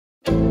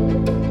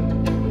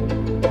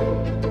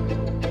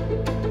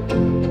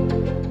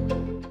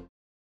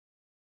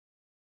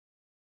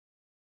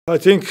I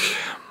think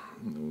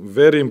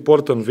very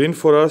important win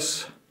for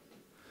us.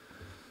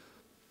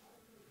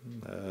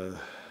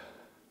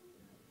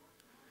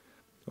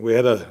 We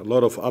had a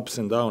lot of ups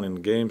and downs in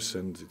games,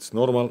 and it's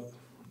normal.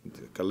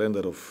 The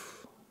calendar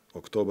of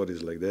October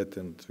is like that,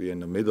 and we're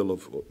in the middle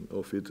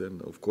of it,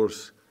 and of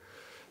course,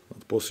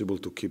 not possible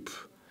to keep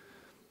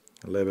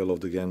a level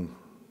of the game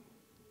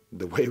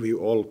the way we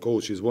all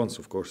coaches wants,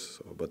 of course.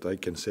 So, but I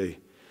can say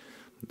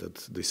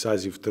that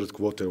decisive third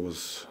quarter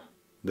was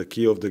the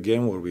key of the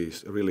game, where we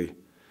really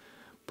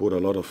put a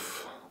lot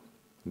of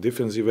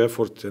defensive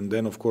effort, and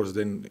then, of course,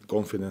 then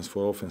confidence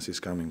for offense is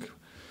coming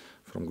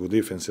from good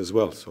defense as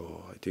well.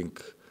 So I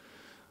think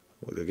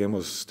the game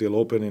was still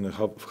open in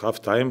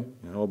half time,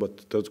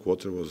 but third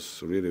quarter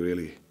was really,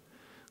 really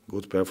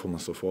good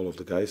performance of all of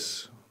the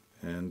guys.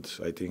 And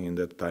I think in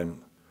that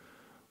time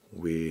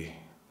we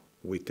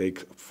take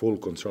full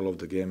control of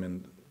the game,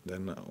 and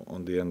then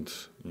on the end,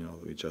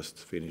 we just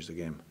finished the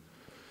game.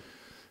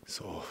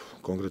 So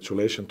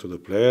congratulations to the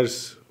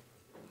players,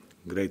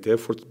 great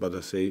effort. But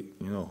I say,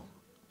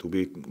 to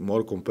be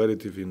more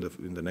competitive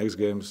in the next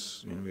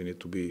games, we need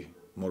to be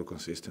more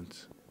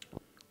consistent.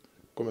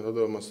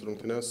 Komentuodamas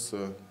rungtynes,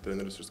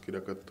 treneris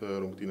išskyrė, kad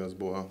rungtynės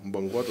buvo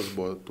banguotos,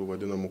 buvo tų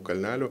vadinamų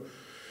kalnelių.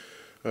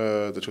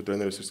 Tačiau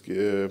treneris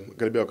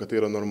kalbėjo, kad tai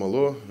yra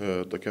normalu,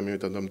 tokiam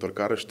įtemptam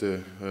tvarkarašty,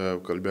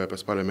 kalbėjo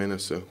apie spalio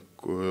mėnesį,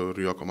 kur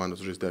jo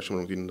komandos žais 10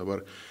 rungtynių,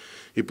 dabar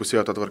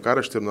įpusėjo tą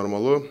tvarkaraštį ir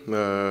normalu.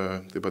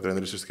 Taip pat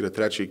treneris išskyrė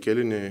trečiąjį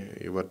kėlinį,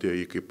 įvardėjo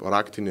jį kaip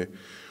raktinį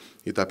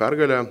į tą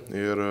pergalę,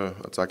 ir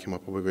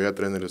atsakymo pabaigoje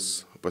treneris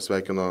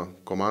pasveikino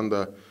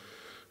komandą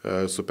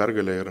su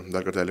pergalė ir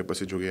dar kartelį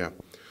pasidžiaugė.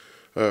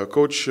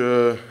 Coach,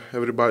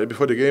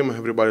 before the game,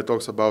 everybody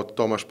talks about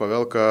Tomasz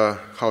Pavelka,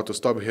 how to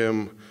stop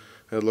him.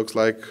 It looks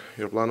like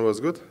your plan was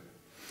good.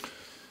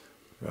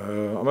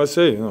 I must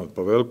say,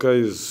 Pavelka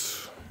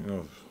is,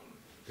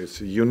 it's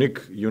a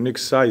unique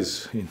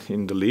size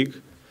in the league,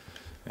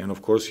 and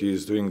of course he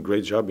is doing a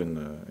great job in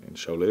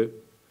Šiauliai.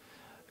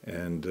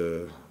 And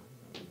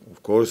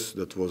of course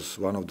that was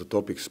one of the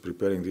topics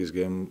preparing this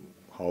game,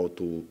 how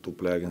to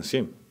play against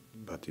him.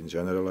 But in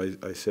general,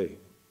 I say,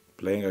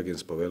 playing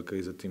against Pavelka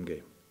is a team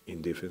game,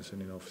 in defense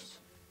and in offense.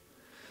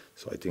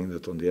 So I think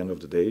that on the end of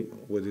the day,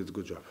 we did a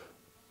good job.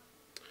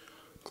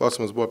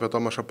 Klausimas buvo apie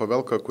Tomašą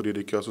Pavelką, kurį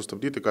reikėjo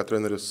sustabdyti, ką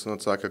treneris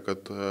atsakė,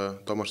 kad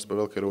Tomašas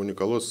Pavelka yra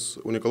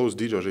unikalus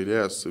dydžio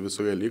žaidėjas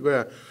visoje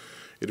lygoje,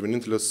 ir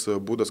vienintelis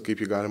būdas,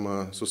 kaip jį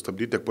galima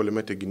sustabdyti tiek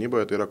puolime, tiek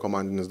gynyboje, tai yra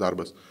komandinis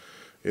darbas.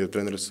 Ir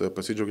treneris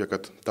pasidžiaugė,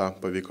 kad tą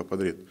pavyko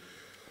padaryti.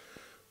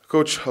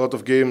 Coach, a lot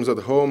of games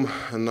at home,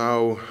 and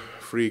now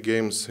 3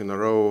 games in a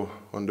row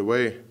on the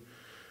way.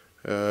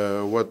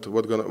 What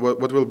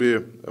will be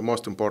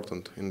most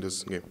important in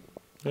this game?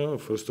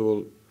 First of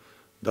all,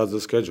 that's the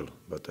schedule.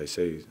 But I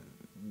say,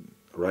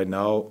 right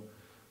now,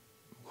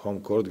 home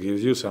court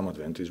gives you some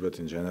advantage, but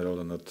in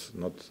general,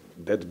 not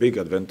that big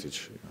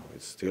advantage.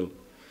 It's still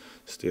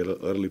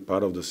early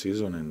part of the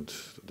season, and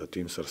the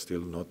teams are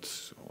still not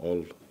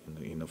all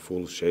in a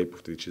full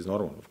shape, which is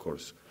normal, of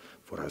course.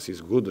 For us,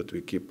 it's good that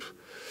we keep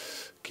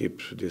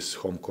this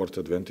home court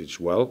advantage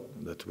well,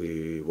 that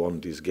we won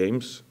these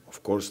games.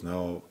 Of course,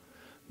 now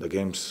the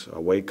games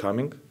away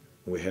coming.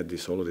 We had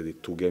this already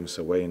 2 games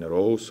away in a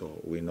row, so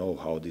we know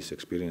how this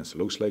experience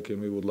looks like,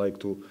 and we would like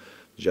to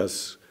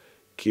just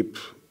keep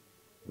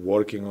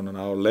working on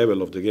our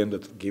level of the game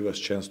that give us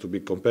chance to be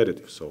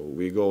competitive. So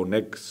we go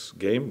next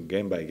game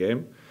by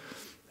game,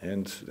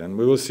 and then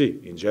we will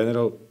see. In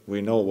general,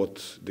 we know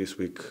what this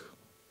week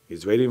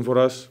is waiting for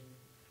us.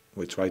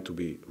 We try to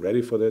be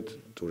ready for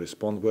that, to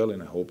respond well,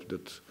 and I hope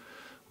that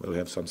we'll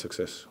have some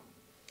success.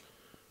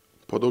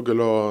 Po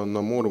daugelio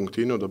namų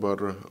rungtynių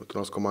dabar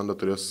Utenos komanda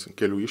turės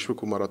kelių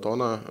išvykų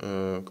maratoną.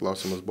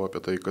 Klausimas buvo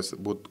apie tai, kas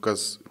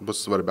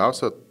bus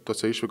svarbiausia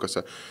tose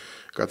išvykose.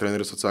 Ką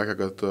treneris atsakė,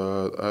 kad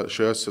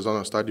šioje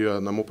sezono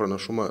stadijoje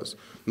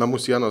namų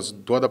sienos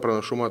duoda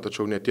pranašumą,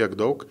 tačiau ne tiek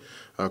daug.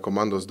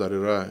 Komandos dar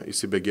yra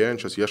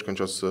įsibėgėjančios,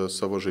 ieškančios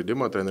savo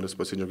žaidimą. Treneris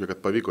pasidžiaugė, kad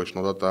pavyko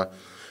išnaudoti tą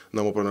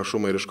namų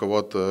pranašumą ir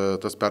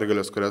iškovoti tas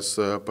pergalės, kurias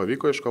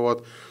pavyko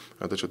iškovoti.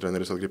 Tačiau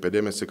treneris atkreipė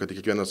dėmesį, kad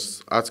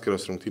kiekvienas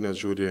atskiros rungtynės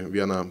žiūri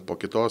vieną po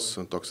kitos,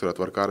 toks yra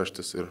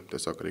tvarkaraštis ir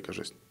tiesiog reikia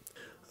žaisti.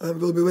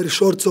 Will be very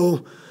short,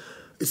 so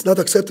it's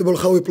not acceptable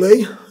how we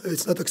play,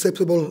 it's not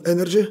acceptable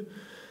energy,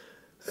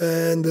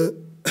 and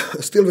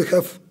still we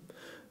have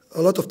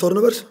a lot of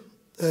turnovers,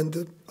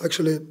 and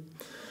actually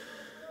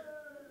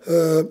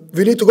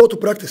we need to go to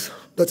practice,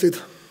 that's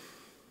it.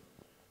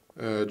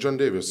 John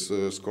Davis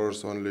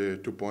scores only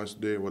 2 points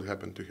today. What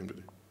happened to him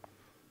today?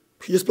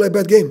 He just played a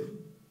bad game.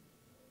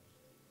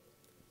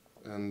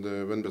 And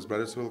when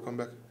Betsafe will come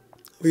back?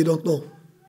 We don't know.